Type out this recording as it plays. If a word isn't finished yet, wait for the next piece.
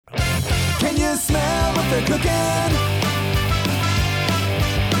smell what they're cooking.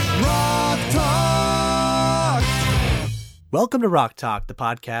 Rock Talk! Welcome to Rock Talk, the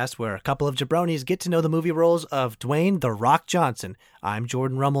podcast where a couple of jabronis get to know the movie roles of Dwayne "The Rock" Johnson. I'm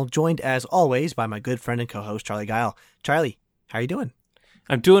Jordan Rummel, joined as always by my good friend and co-host Charlie Guile. Charlie, how are you doing?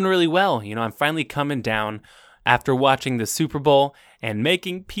 I'm doing really well. You know, I'm finally coming down after watching the Super Bowl and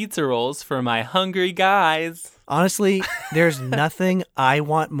making pizza rolls for my hungry guys. Honestly, there's nothing I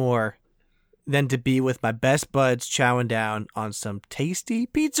want more than to be with my best buds chowing down on some tasty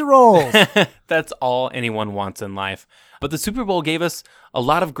pizza rolls. That's all anyone wants in life. But the Super Bowl gave us a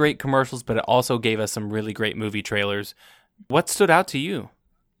lot of great commercials, but it also gave us some really great movie trailers. What stood out to you?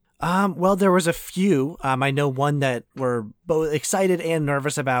 Well, there was a few. I know one that we're both excited and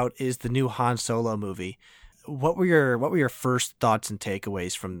nervous about is the new Han Solo movie. What were your first thoughts and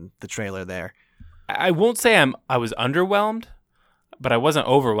takeaways from the trailer there? I won't say I was underwhelmed, but I wasn't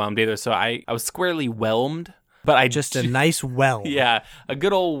overwhelmed either. So I was squarely whelmed. But just a nice whelm. Yeah, a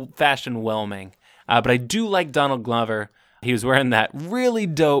good old fashioned whelming. But I do like Donald Glover. He was wearing that really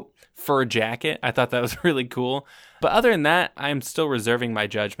dope fur jacket. I thought that was really cool. But other than that, I'm still reserving my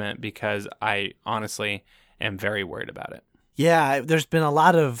judgment because I honestly am very worried about it. Yeah, there's been a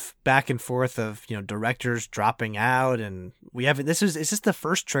lot of back and forth of, directors dropping out, and is this the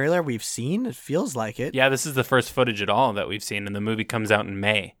first trailer we've seen? It feels like it. Yeah, this is the first footage at all that we've seen, and the movie comes out in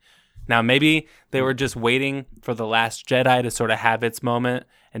May. Now, maybe they were just waiting for The Last Jedi to sort of have its moment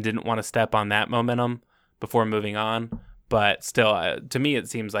and didn't want to step on that momentum before moving on. But still, to me, it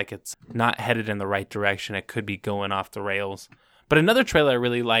seems like it's not headed in the right direction. It could be going off the rails. But another trailer I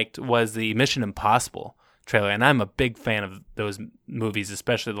really liked was the Mission Impossible trailer, and I'm a big fan of those movies,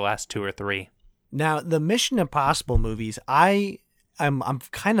 especially the last 2 or 3. Now, the Mission Impossible movies, I'm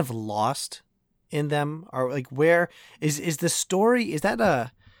kind of lost in them. Or like, where is the story?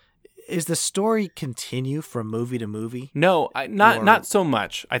 Is the story continue from movie to movie? No, not so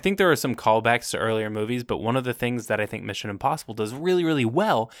much. I think there are some callbacks to earlier movies, but one of the things that I think Mission Impossible does really, really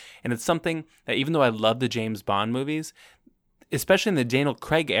well, and it's something that even though I love the James Bond movies, especially in the Daniel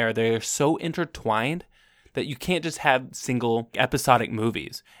Craig era, they're so intertwined that you can't just have single episodic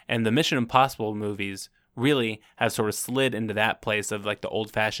movies. And the Mission Impossible movies really have sort of slid into that place of like the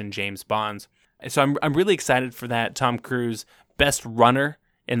old-fashioned James Bonds. So I'm really excited for that. Tom Cruise, best runner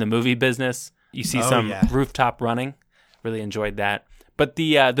in the movie business. You see rooftop running. Really enjoyed that. But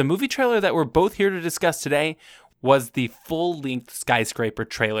the movie trailer that we're both here to discuss today was the full-length Skyscraper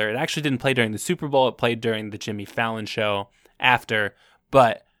trailer. It actually didn't play during the Super Bowl. It played during the Jimmy Fallon show after.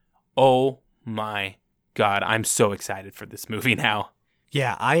 But, oh my God, I'm so excited for this movie now.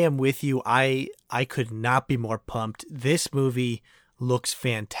 Yeah, I am with you. I could not be more pumped. This movie looks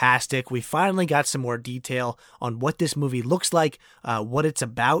fantastic. We finally got some more detail on what this movie looks like, what it's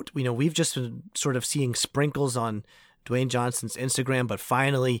about. We've just been sort of seeing sprinkles on Dwayne Johnson's Instagram, but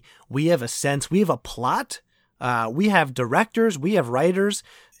finally we have a sense. We have a plot. We have directors. We have writers.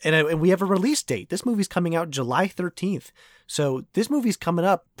 And we have a release date. This movie's coming out July 13th. So this movie's coming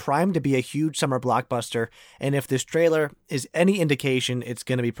up, primed to be a huge summer blockbuster. And if this trailer is any indication, it's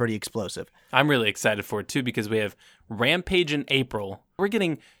going to be pretty explosive. I'm really excited for it, too, because we have Rampage in April. We're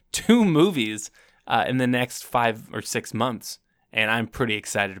getting 2 movies in the next 5 or 6 months. And I'm pretty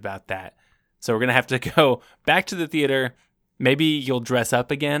excited about that. So we're going to have to go back to the theater. Maybe you'll dress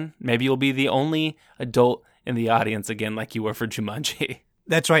up again. Maybe you'll be the only adult in the audience again like you were for Jumanji.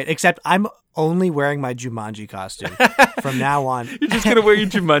 That's right, except I'm only wearing my Jumanji costume from now on. You're just going to wear your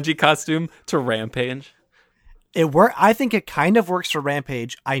Jumanji costume to Rampage? I think it kind of works for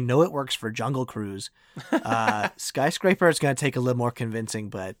Rampage. I know it works for Jungle Cruise. Skyscraper is going to take a little more convincing,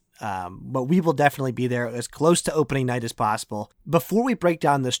 but we will definitely be there as close to opening night as possible. Before we break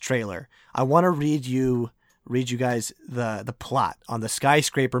down this trailer, I want to read you guys the plot on the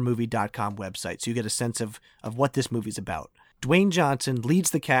skyscrapermovie.com website so you get a sense of what this movie's about. Dwayne Johnson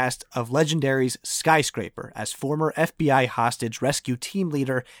leads the cast of Legendary's Skyscraper as former FBI hostage rescue team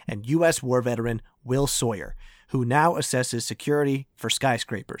leader and U.S. war veteran Will Sawyer, who now assesses security for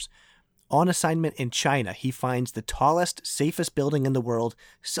skyscrapers. On assignment in China, he finds the tallest, safest building in the world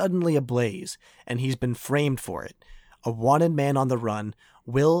suddenly ablaze, and he's been framed for it. A wanted man on the run,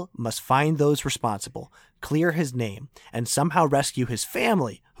 Will must find those responsible, clear his name, and somehow rescue his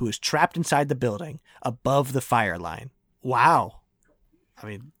family, who is trapped inside the building, above the fire line. Wow. I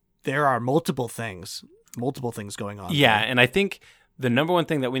mean, there are multiple things going on. Yeah, and I think the number one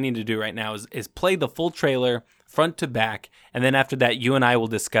thing that we need to do right now is play the full trailer front to back, and then after that, you and I will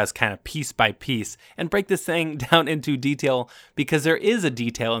discuss kind of piece by piece and break this thing down into detail, because there is a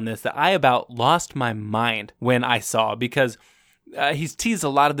detail in this that I about lost my mind when I saw, because he's teased a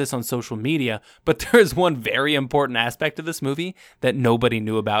lot of this on social media, but there is one very important aspect of this movie that nobody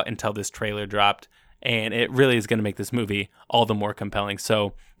knew about until this trailer dropped, and it really is going to make this movie all the more compelling.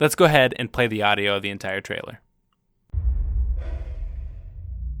 So let's go ahead and play the audio of the entire trailer.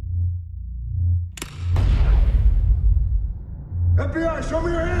 FBI, show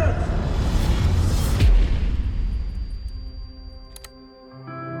me your hands!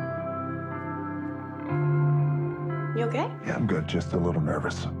 You okay? Yeah, I'm good. Just a little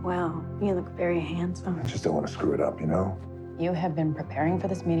nervous. Wow, you look very handsome. I just don't want to screw it up, you know? You have been preparing for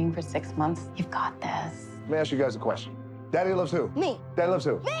this meeting for 6 months. You've got this. Let me ask you guys a question. Daddy loves who? Me. Daddy loves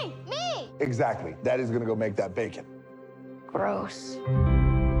who? Me! Exactly. Daddy's gonna go make that bacon. Gross.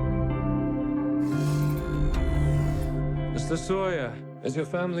 Mr. Sawyer, is your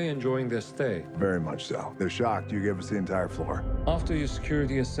family enjoying their stay? Very much so. They're shocked you gave us the entire floor. After your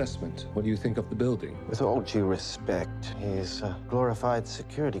security assessment, what do you think of the building? With all due respect, he's a glorified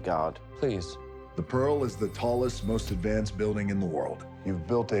security guard. Please. The Pearl is the tallest, most advanced building in the world. You've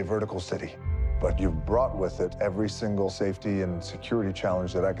built a vertical city, but you've brought with it every single safety and security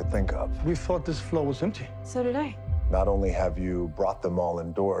challenge that I could think of. We thought this floor was empty. So did I. Not only have you brought them all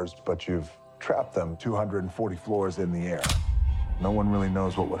indoors, but you've trapped them 240 floors in the air. No one really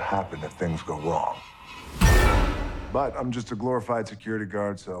knows what would happen if things go wrong. But I'm just a glorified security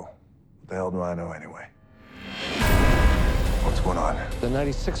guard, so what the hell do I know anyway? What's going on? The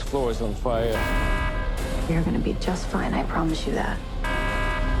 96th floor is on fire. You're gonna be just fine, I promise you that.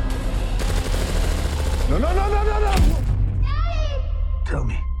 No, no, no, no, no, no! Daddy! Tell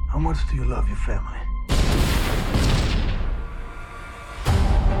me, how much do you love your family?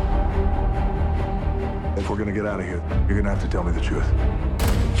 If we're gonna get out of here, you're gonna have to tell me the truth.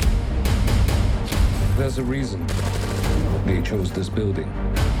 There's a reason they chose this building.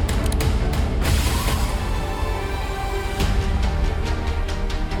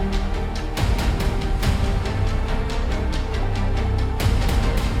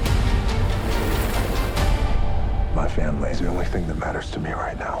 My family is the only thing that matters to me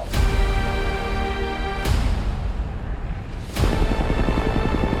right now.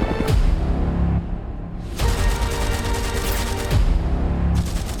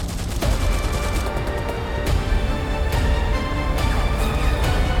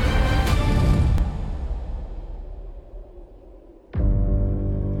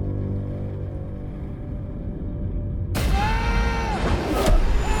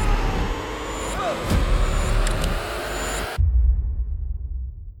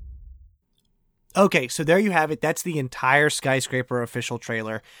 Okay, so there you have it. That's the entire Skyscraper official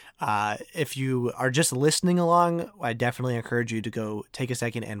trailer. If you are just listening along, I definitely encourage you to go take a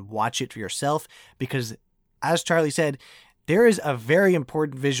second and watch it for yourself, because as Charlie said, there is a very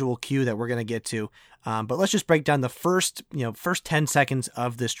important visual cue that we're going to get to. But let's just break down the first 10 seconds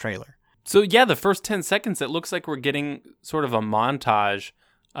of this trailer. So yeah, the first 10 seconds, it looks like we're getting sort of a montage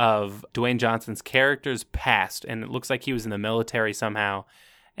of Dwayne Johnson's character's past, and it looks like he was in the military somehow.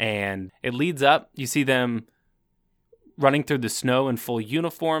 And it leads up, you see them running through the snow in full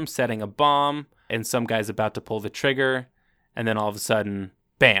uniform, setting a bomb, and some guy's about to pull the trigger, and then all of a sudden,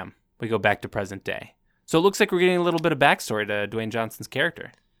 bam, we go back to present day. So it looks like we're getting a little bit of backstory to Dwayne Johnson's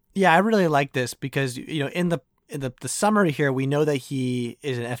character. Yeah, I really like this because, in the summary here, we know that he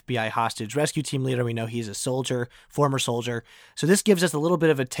is an FBI hostage rescue team leader. We know he's a soldier, former soldier. So this gives us a little bit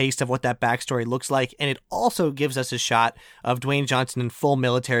of a taste of what that backstory looks like. And it also gives us a shot of Dwayne Johnson in full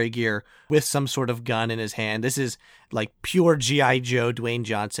military gear with some sort of gun in his hand. This is like pure G.I. Joe Dwayne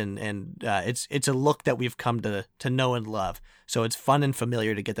Johnson. And it's a look that we've come to know and love. So it's fun and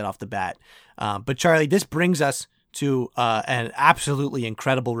familiar to get that off the bat. But Charlie, this brings us to an absolutely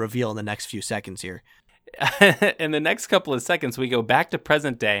incredible reveal in the next few seconds here. In the next couple of seconds, we go back to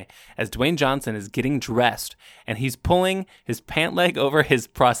present day as Dwayne Johnson is getting dressed, and he's pulling his pant leg over his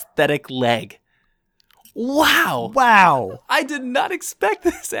prosthetic leg. Wow! Wow! I did not expect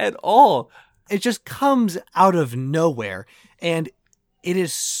this at all. It just comes out of nowhere, and it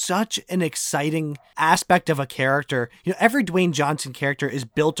is such an exciting aspect of a character. Every Dwayne Johnson character is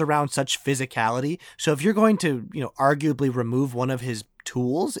built around such physicality, so if you're going to, arguably remove one of his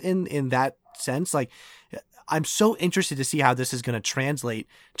tools in that sense, like, I'm so interested to see how this is going to translate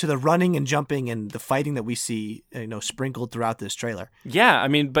to the running and jumping and the fighting that we see, sprinkled throughout this trailer. Yeah, I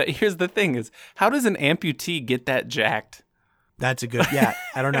mean, but here's the thing is, how does an amputee get that jacked? That's a good, yeah.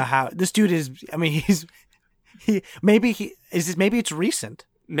 I don't know how this dude is. I mean, maybe it's recent.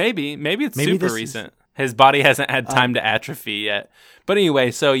 Maybe it's super recent. His body hasn't had time to atrophy yet. But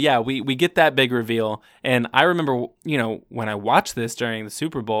anyway, so yeah, we get that big reveal. And I remember, when I watched this during the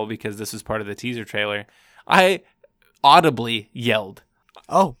Super Bowl, because this was part of the teaser trailer, I audibly yelled.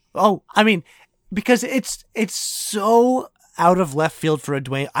 Oh, I mean, because it's so out of left field for a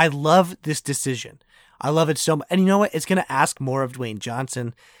Dwayne. I love this decision. I love it so much. And you know what? It's going to ask more of Dwayne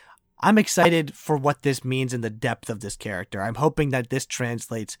Johnson. I'm excited for what this means in the depth of this character. I'm hoping that this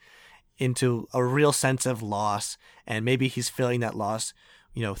translates into a real sense of loss, and maybe he's feeling that loss,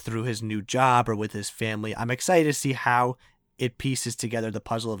 through his new job or with his family. I'm excited to see how it pieces together the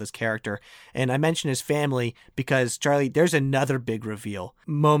puzzle of his character. And I mention his family because, Charlie, there's another big reveal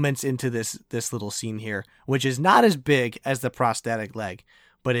moments into this little scene here, which is not as big as the prosthetic leg,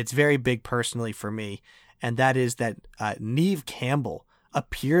 but it's very big personally for me. And that is that Neve Campbell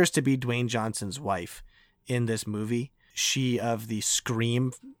appears to be Dwayne Johnson's wife in this movie. She of the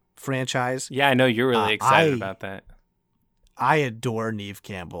Scream franchise. Yeah, I know you're really excited about that. I adore Neve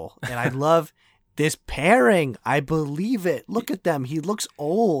Campbell, and I love this pairing. I believe it. Look at them. He looks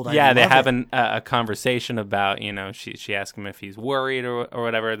old. Yeah, they have a conversation about, she asked him if he's worried or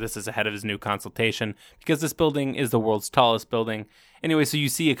whatever. This is ahead of his new consultation because this building is the world's tallest building. Anyway, so you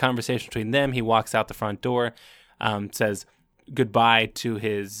see a conversation between them. He walks out the front door, says goodbye to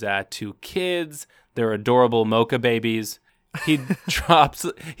his 2 kids. They're adorable mocha babies. He drops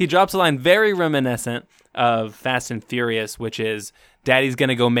a line very reminiscent of Fast and Furious, which is, Daddy's going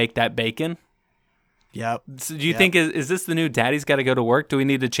to go make that bacon. Yep. So do you think, is this the new Daddy's got to go to work? Do we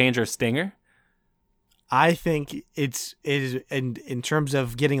need to change our stinger? I think it is in terms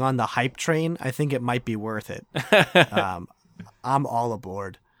of getting on the hype train, I think it might be worth it. I'm all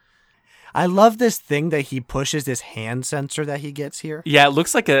aboard. I love this thing that he pushes, this hand sensor that he gets here. Yeah, it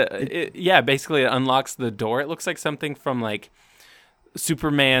looks like basically it unlocks the door. It looks like something from like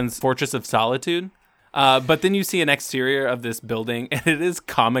Superman's Fortress of Solitude. But then you see an exterior of this building, and it is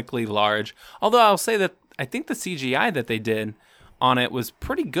comically large. Although I'll say that I think the CGI that they did on it was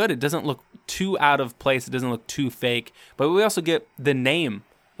pretty good. It doesn't look too out of place. It doesn't look too fake. But we also get the name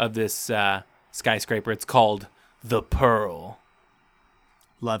of this skyscraper. It's called The Pearl.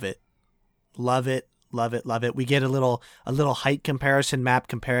 Love it. Love it. Love it. Love it. We get a little height comparison map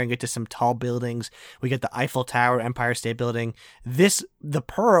comparing it to some tall buildings. We get the Eiffel Tower, Empire State Building. The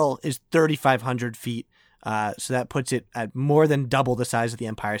Pearl is 3,500 feet. So that puts it at more than double the size of the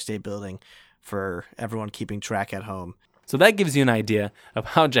Empire State Building for everyone keeping track at home. So that gives you an idea of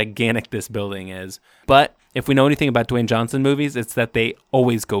how gigantic this building is. But if we know anything about Dwayne Johnson movies, it's that they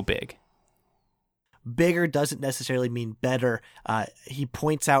always go big. Bigger doesn't necessarily mean better. He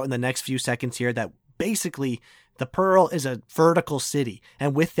points out in the next few seconds here that basically the Pearl is a vertical city.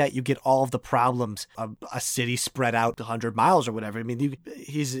 And with that, you get all of the problems of a city spread out 100 miles or whatever. I mean,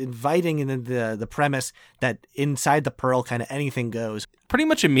 he's inviting in the premise that inside the Pearl, kind of anything goes. Pretty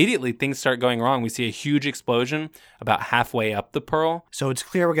much immediately, things start going wrong. We see a huge explosion about halfway up the Pearl. So it's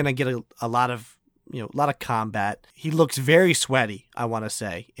clear we're going to get a lot of combat. He looks very sweaty, I want to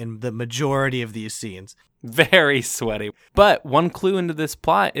say, in the majority of these scenes. Very sweaty. But one clue into this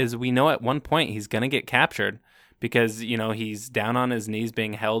plot is we know at one point he's going to get captured because, he's down on his knees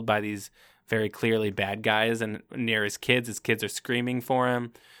being held by these very clearly bad guys and near his kids. His kids are screaming for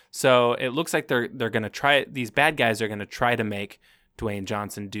him. So it looks like they're going to try, these bad guys are going to try to make Dwayne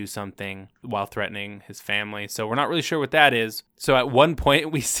Johnson do something while threatening his family. So we're not really sure what that is. So at one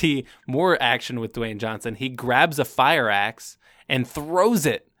point we see more action with Dwayne Johnson. He grabs a fire axe and throws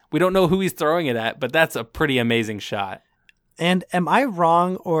it. We don't know who he's throwing it at, but that's a pretty amazing shot. And am I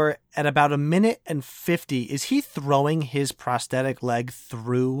wrong, or at about 1:50, is he throwing his prosthetic leg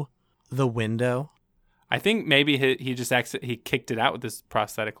through the window? I think maybe he just he kicked it out with his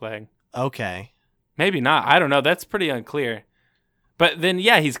prosthetic leg. Okay. Maybe not. I don't know. That's pretty unclear. But then,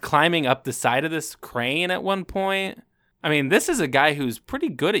 yeah, he's climbing up the side of this crane at one point. I mean, this is a guy who's pretty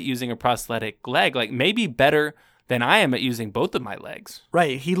good at using a prosthetic leg, like maybe better than I am at using both of my legs.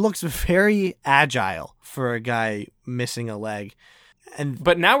 Right. He looks very agile for a guy missing a leg.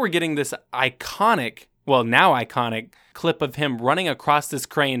 But now we're getting this iconic clip of him running across this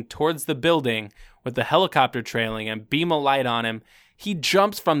crane towards the building with the helicopter trailing and beam of light on him. He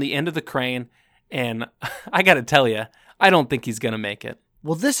jumps from the end of the crane, and I got to tell you, I don't think he's going to make it.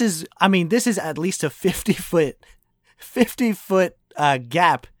 Well, this is at least a 50-foot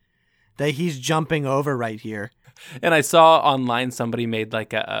gap that he's jumping over right here. And I saw online somebody made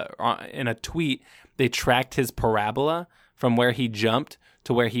like in a tweet, they tracked his parabola from where he jumped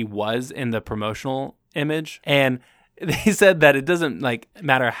to where he was in the promotional image. And they said that it doesn't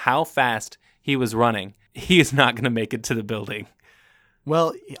matter how fast he was running, he is not going to make it to the building.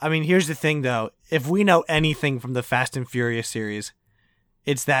 Well, I mean, here's the thing, though. If we know anything from the Fast and Furious series,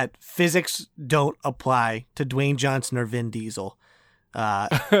 it's that physics don't apply to Dwayne Johnson or Vin Diesel.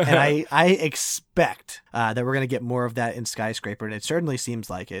 And I expect that we're going to get more of that in Skyscraper, and it certainly seems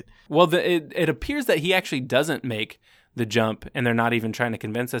like it. Well, it appears that he actually doesn't make the jump, and they're not even trying to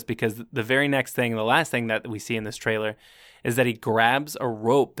convince us, because the very next thing, the last thing that we see in this trailer is that he grabs a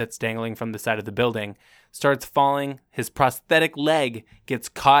rope that's dangling from the side of the building, starts falling, his prosthetic leg gets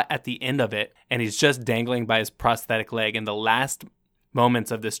caught at the end of it, and he's just dangling by his prosthetic leg. And the last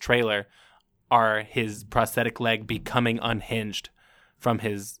moments of this trailer are his prosthetic leg becoming unhinged from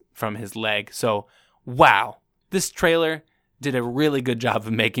his leg. So, wow, this trailer did a really good job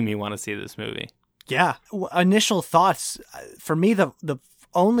of making me want to see this movie. Yeah. Initial thoughts, for me, the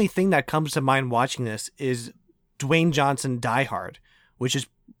only thing that comes to mind watching this is Dwayne Johnson Die Hard, which is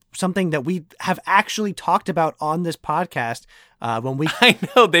something that we have actually talked about on this podcast when we... I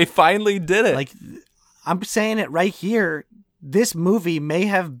know, they finally did it. Like, I'm saying it right here. This movie may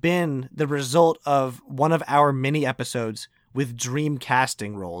have been the result of one of our mini episodes with dream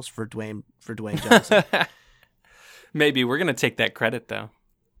casting roles for Dwayne Johnson. Maybe. We're going to take that credit, though.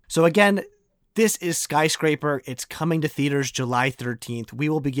 So again, this is Skyscraper. It's coming to theaters July 13th. We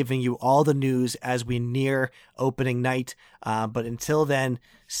will be giving you all the news as we near opening night. But until then,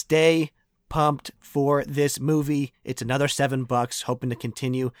 stay pumped for this movie. It's another $7, hoping to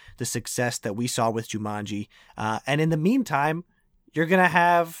continue the success that we saw with Jumanji. And in the meantime, you're going to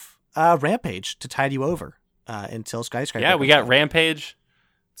have Rampage to tide you over until Skyscraper. Yeah, we got Rampage.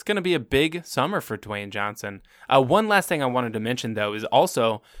 It's going to be a big summer for Dwayne Johnson. One last thing I wanted to mention, though, is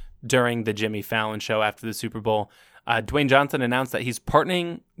also during the Jimmy Fallon show after the Super Bowl, Dwayne Johnson announced that he's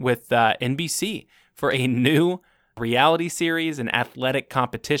partnering with NBC for a new reality series, an athletic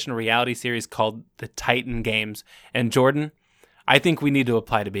competition reality series called The Titan Games. And Jordan, I think we need to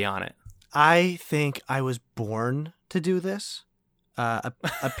apply to be on it. I think I was born to do this.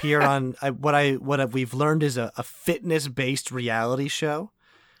 Appear on what we've learned is a fitness-based reality show.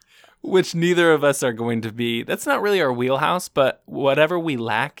 Which neither of us are going to be. That's not really our wheelhouse, but whatever we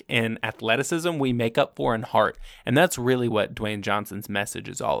lack in athleticism, we make up for in heart. And that's really what Dwayne Johnson's message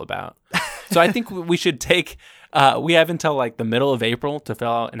is all about. So I think we should take, we have until like the middle of April to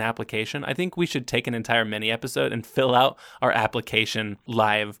fill out an application. I think we should take an entire mini episode and fill out our application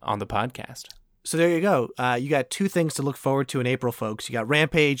live on the podcast. So there you go. You got two things to look forward to in April, folks. You got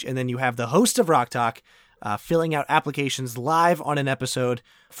Rampage, and then you have the host of Rock Talk filling out applications live on an episode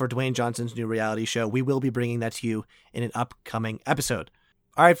for Dwayne Johnson's new reality show. We will be bringing that to you in an upcoming episode.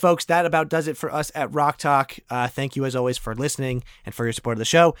 All right, folks, that about does it for us at Rock Talk. Thank you, as always, for listening and for your support of the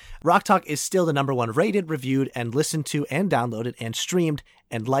show. Rock Talk is still the #1 rated, reviewed, and listened to, and downloaded, and streamed,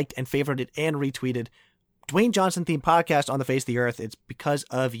 and liked, and favorited, and retweeted Dwayne Johnson-themed podcast on the face of the earth. It's because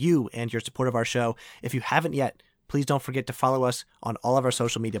of you and your support of our show. If you haven't yet, please don't forget to follow us on all of our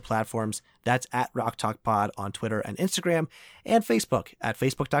social media platforms. That's at Rock Talk Pod on Twitter and Instagram, and Facebook at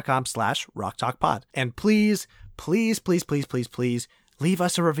facebook.com/RockTalkPod. And please, please, please, please, please, please leave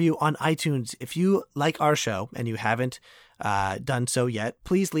us a review on iTunes. If you like our show and you haven't done so yet,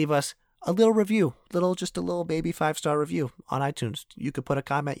 please leave us a little review, just a little baby 5-star review on iTunes. You could put a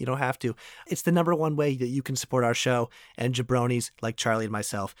comment. You don't have to. It's the #1 way that you can support our show and jabronis like Charlie and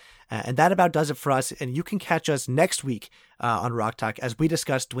myself. And that about does it for us. And you can catch us next week on Rock Talk as we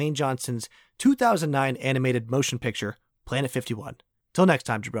discuss Dwayne Johnson's 2009 animated motion picture, Planet 51. Till next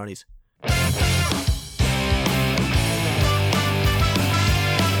time, jabronis.